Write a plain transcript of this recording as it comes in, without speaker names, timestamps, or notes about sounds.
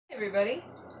everybody.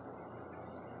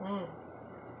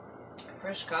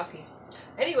 Fresh coffee.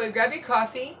 Anyway, grab your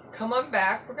coffee, come on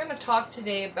back. We're going to talk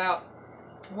today about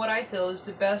what I feel is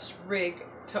the best rig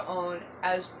to own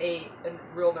as a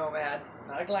real nomad.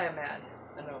 Not a glam mad,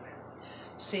 a nomad.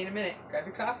 See you in a minute. Grab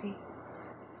your coffee.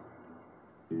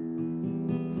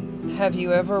 Have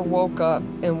you ever woke up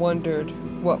and wondered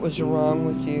what was wrong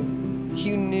with you?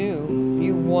 You knew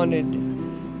you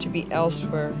wanted to be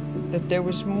elsewhere, that there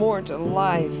was more to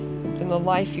life than the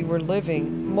life you were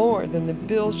living, more than the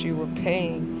bills you were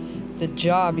paying, the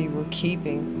job you were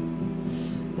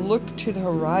keeping. Look to the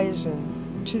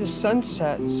horizon, to the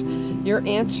sunsets. Your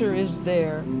answer is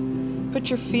there. Put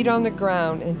your feet on the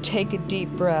ground and take a deep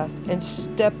breath and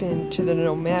step into the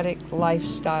nomadic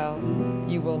lifestyle.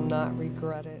 You will not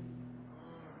regret it.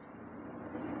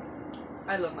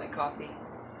 I love my coffee.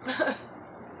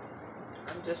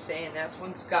 I'm just saying, that's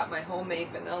one's got my homemade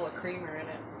vanilla creamer in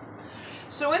it.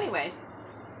 So anyway,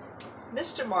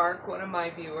 Mr. Mark, one of my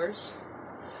viewers,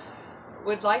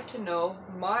 would like to know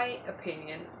my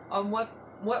opinion on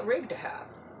what rig to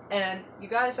have. And you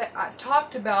guys, I've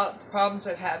talked about the problems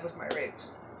I've had with my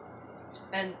rigs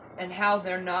and how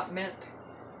they're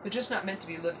just not meant to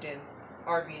be lived in.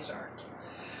 RVs aren't.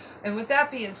 And with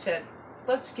that being said,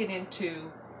 let's get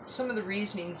into some of the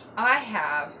reasonings I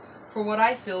have for what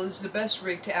I feel is the best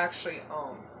rig to actually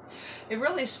own. It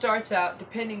really starts out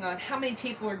depending on how many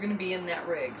people are going to be in that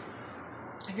rig.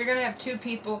 If you're going to have 2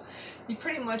 people, you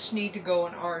pretty much need to go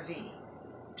an RV.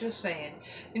 Just saying.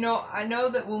 You know, I know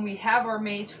that when we have our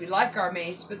mates, we like our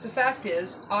mates, but the fact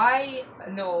is, I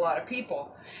know a lot of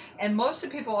people. And most of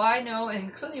the people I know,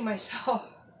 including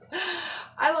myself,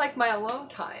 I like my alone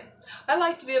time. I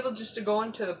like to be able just to go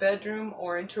into a bedroom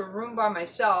or into a room by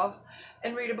myself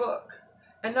and read a book.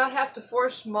 And not have to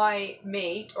force my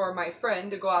mate or my friend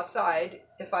to go outside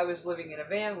if I was living in a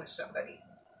van with somebody.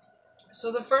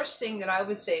 So the first thing that I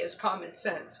would say is common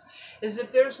sense. Is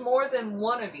if there's more than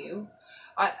one of you,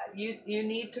 you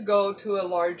need to go to a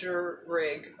larger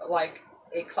rig, like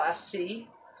a Class C,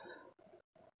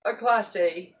 a Class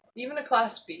A, even a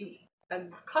Class B.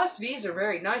 And Class Bs are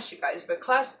very nice, you guys, but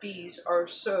Class Bs are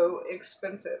so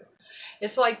expensive.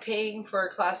 It's like paying for a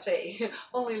Class A,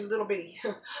 only a little bitty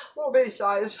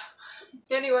size.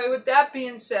 Anyway, with that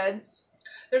being said,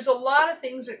 there's a lot of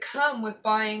things that come with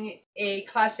buying a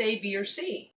Class A, B, or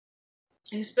C,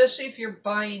 especially if you're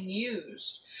buying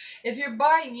used. If you're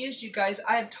buying used, you guys,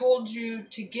 I have told you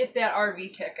to get that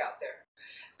RV tech out there.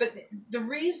 But the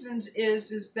reasons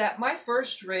is that my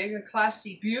first rig, a Class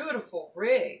C, beautiful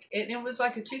rig, and it was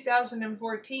like a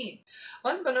 2014.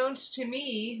 Unbeknownst to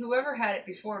me, whoever had it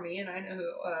before me, and I know who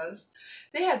it was,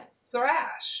 they had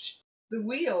thrashed the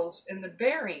wheels and the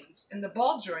bearings and the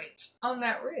ball joints on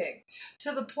that rig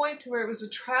to the point where it was a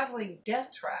traveling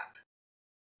death trap.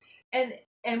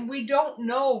 And we don't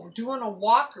know, doing a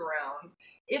walk around,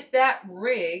 if that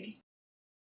rig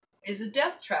is a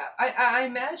death trap. I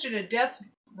imagine a death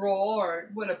roll or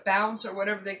what a bounce or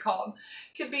whatever they call them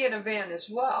could be in a van as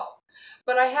well.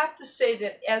 But I have to say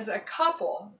that as a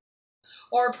couple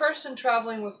or a person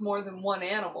traveling with more than one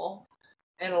animal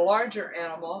and a larger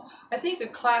animal, I think a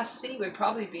Class C would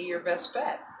probably be your best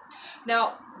bet.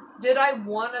 Now, did I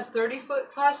want a 30-foot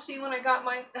Class C when I got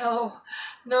mine? Oh,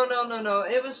 no.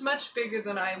 It was much bigger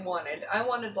than I wanted. I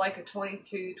wanted like a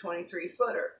 22,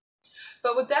 23-footer.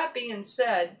 But with that being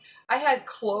said, I had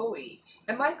Chloe,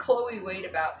 and my Chloe weighed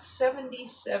about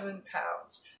 77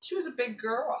 pounds. She was a big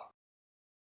girl.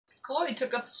 Chloe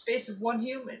took up the space of one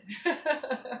human.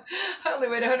 I only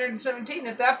weighed 117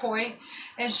 at that point,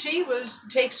 and she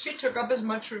took up as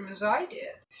much room as I did.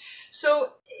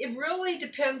 So it really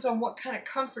depends on what kind of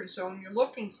comfort zone you're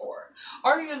looking for.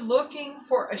 Are you looking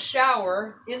for a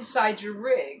shower inside your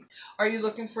rig? Are you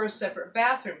looking for a separate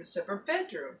bathroom, a separate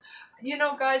bedroom? You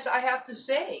know, guys, I have to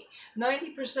say,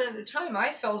 90% of the time I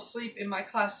fell asleep in my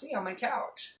Class C on my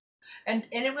couch. And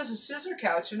it was a scissor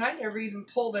couch, and I never even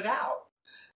pulled it out.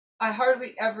 I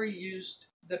hardly ever used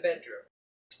the bedroom.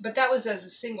 But that was as a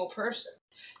single person.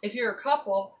 If you're a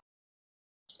couple,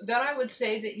 then I would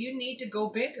say that you need to go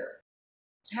bigger.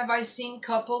 Have I seen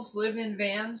couples live in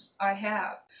vans? I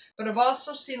have. But I've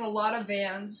also seen a lot of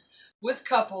vans with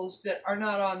couples that are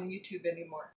not on YouTube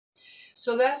anymore.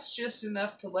 So that's just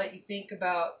enough to let you think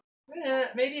about,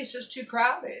 maybe it's just too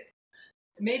crowded.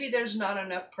 Maybe there's not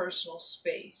enough personal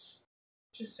space.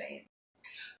 Just saying.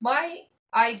 My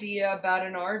idea about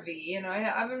an RV, and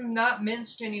I've not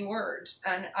minced any words,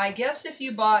 and I guess if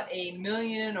you bought a $1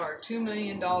 million or $2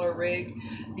 million rig,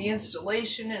 the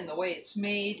installation and the way it's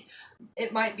made,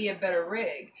 it might be a better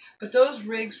rig. But those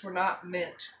rigs were not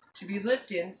meant to be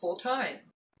lived in full time.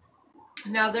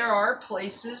 Now there are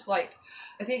places like,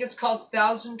 I think it's called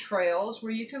 1,000 Trails,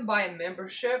 where you can buy a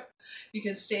membership. You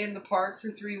can stay in the park for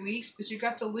 3 weeks, but you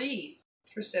got to leave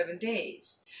for 7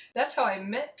 days. That's how I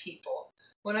met people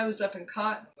when I was up in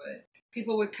Cottonwood.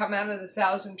 People would come out of the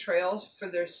 1,000 Trails for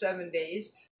their 7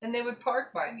 days, and they would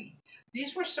park by me.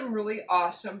 These were some really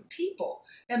awesome people,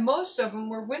 and most of them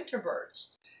were winter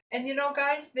birds. And you know,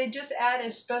 guys, they just add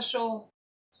a special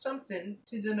something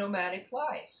to the nomadic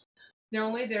life. They're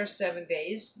only there 7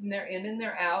 days, and they're in and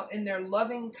they're out, and they're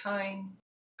loving, kind,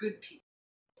 good people.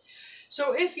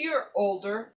 So if you're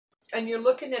older and you're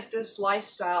looking at this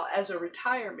lifestyle as a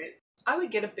retirement, I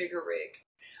would get a bigger rig.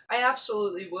 I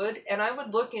absolutely would, and I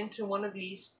would look into one of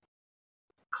these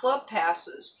club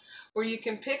passes where you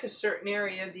can pick a certain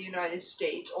area of the United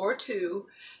States or two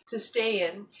to stay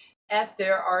in at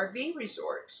their RV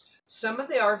resorts. Some of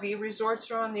the RV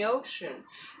resorts are on the ocean.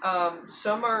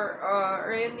 Some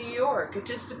are in New York. It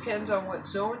just depends on what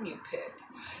zone you pick.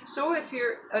 So if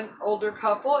you're an older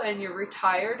couple and you're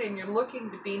retired and you're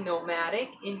looking to be nomadic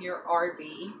in your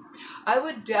RV, I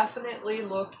would definitely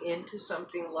look into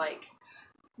something like,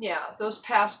 yeah, those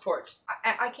passports.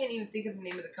 I can't even think of the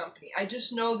name of the company. I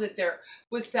just know that they're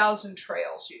with 1,000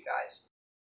 Trails, you guys.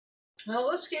 Well,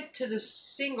 let's get to the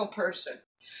single person.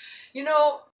 You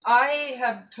know, I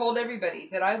have told everybody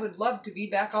that I would love to be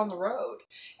back on the road.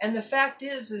 And the fact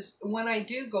is when I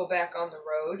do go back on the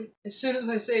road, as soon as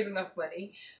I save enough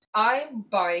money, I'm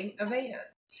buying a van.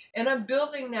 And I'm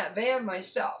building that van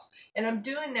myself. And I'm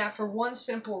doing that for one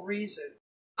simple reason.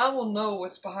 I will know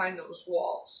what's behind those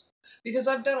walls. Because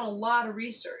I've done a lot of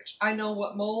research. I know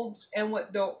what molds and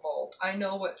what don't mold. I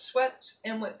know what sweats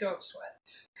and what don't sweat.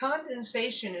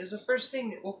 Condensation is the first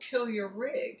thing that will kill your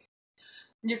rig.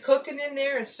 You're cooking in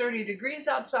there, it's 30 degrees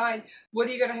outside. What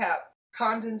are you going to have?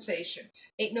 Condensation.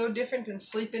 Ain't no different than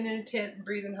sleeping in a tent and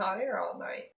breathing hot air all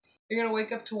night. You're going to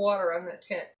wake up to water on that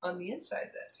tent, on the inside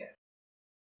of that tent.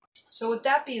 So with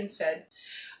that being said,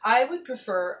 I would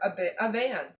prefer a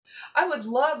van. I would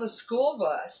love a school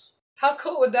bus. How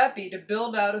cool would that be to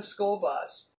build out a school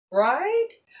bus? Right?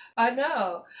 I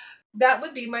know. That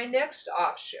would be my next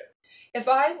option. If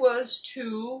I was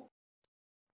to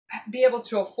be able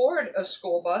to afford a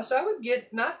school bus, I would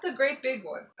get not the great big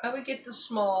one. I would get the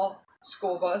small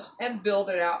school bus and build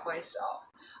it out myself.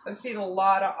 I've seen a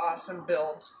lot of awesome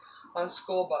builds on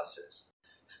school buses.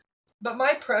 But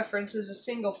my preference as a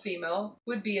single female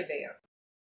would be a van.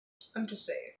 I'm just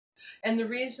saying. And the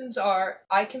reasons are,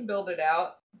 I can build it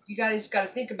out. You guys got to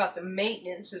think about the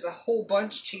maintenance is a whole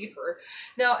bunch cheaper.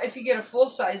 Now, if you get a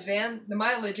full-size van, the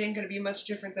mileage ain't going to be much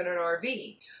different than an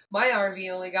RV. My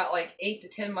RV only got like 8 to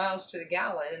 10 miles to the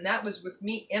gallon, and that was with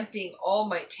me emptying all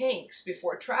my tanks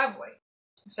before traveling,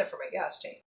 except for my gas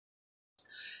tank.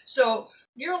 So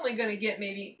you're only going to get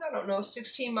maybe, I don't know,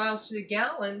 16 miles to the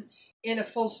gallon in a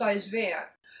full-size van.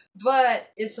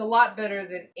 But it's a lot better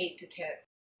than 8 to 10.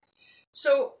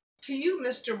 So to you,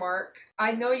 Mr. Mark,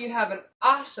 I know you have an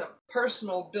awesome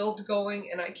personal build going,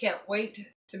 and I can't wait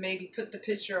to maybe put the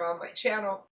picture on my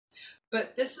channel.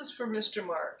 But this is for Mr.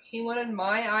 Mark. He wanted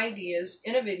my ideas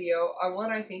in a video on what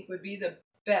I think would be the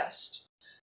best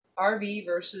RV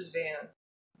versus van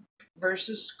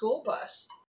versus school bus,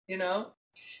 you know?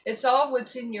 It's all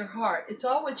what's in your heart. It's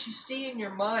all what you see in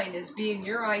your mind as being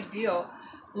your ideal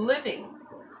living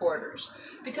quarters.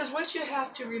 Because what you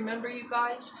have to remember, you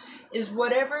guys, is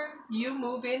whatever you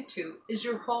move into is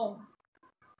your home.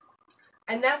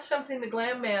 And that's something the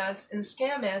glam mads and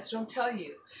scam mads don't tell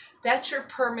you. That's your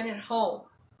permanent home.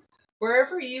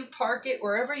 Wherever you park it,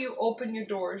 wherever you open your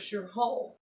doors, your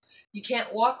home. You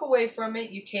can't walk away from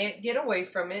it. You can't get away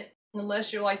from it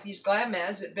unless you're like these glam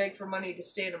mads that beg for money to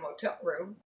stay in a motel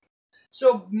room.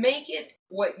 So make it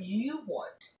what you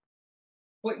want.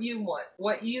 What you want,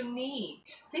 what you need.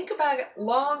 Think about it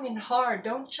long and hard.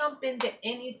 Don't jump into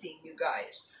anything, you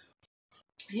guys.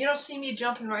 You don't see me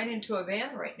jumping right into a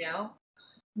van right now.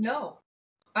 No.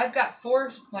 I've got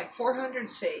 400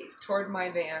 saved toward my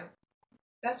van.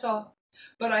 That's all.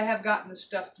 But I have gotten the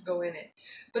stuff to go in it.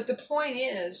 But the point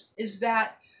is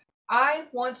that I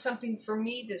want something for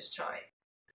me this time.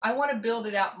 I want to build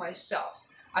it out myself.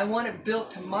 I want it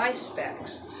built to my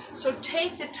specs. So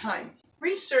take the time.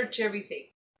 Research everything.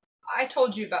 I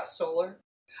told you about solar.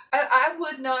 I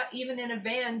would not, even in a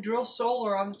van, drill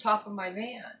solar on the top of my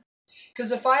van.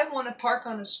 Because if I want to park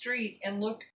on a street and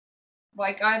look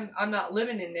like I'm not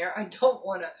living in there, I don't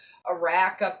want a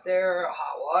rack up there, a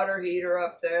hot water heater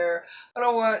up there. I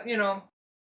don't want, you know,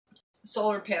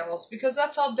 solar panels, because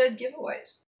that's all dead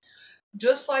giveaways.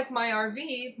 Just like my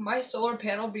RV, my solar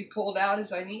panel will be pulled out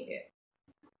as I need it.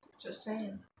 Just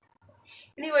saying.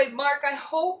 Anyway, Mark, I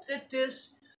hope that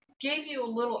this gave you a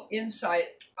little insight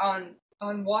on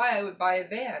why I would buy a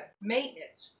van.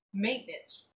 Maintenance,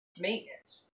 maintenance,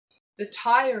 maintenance. The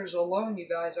tires alone, you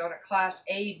guys, on a class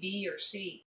A, B, or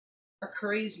C are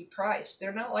crazy price.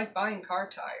 They're not like buying car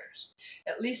tires.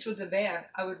 At least with the van,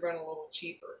 I would run a little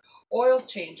cheaper. Oil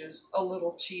changes, a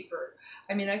little cheaper.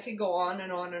 I mean, I could go on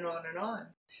and on and on and on.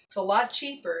 It's a lot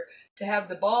cheaper to have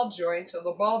the ball joints or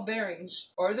the ball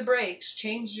bearings or the brakes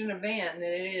changed in a van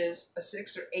than it is a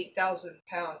 6,000 or 8,000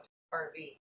 pound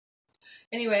RV.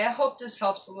 Anyway, I hope this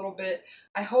helps a little bit.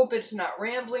 I hope it's not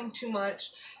rambling too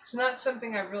much. It's not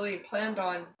something I really planned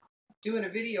on doing a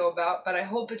video about, but I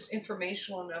hope it's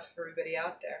informational enough for everybody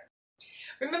out there.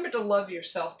 Remember to love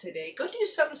yourself today. Go do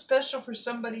something special for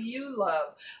somebody you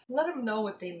love. Let them know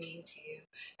what they mean to you.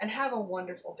 And have a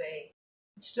wonderful day.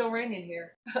 It's still raining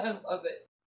here. I love it.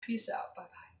 Peace out.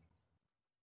 Bye-bye.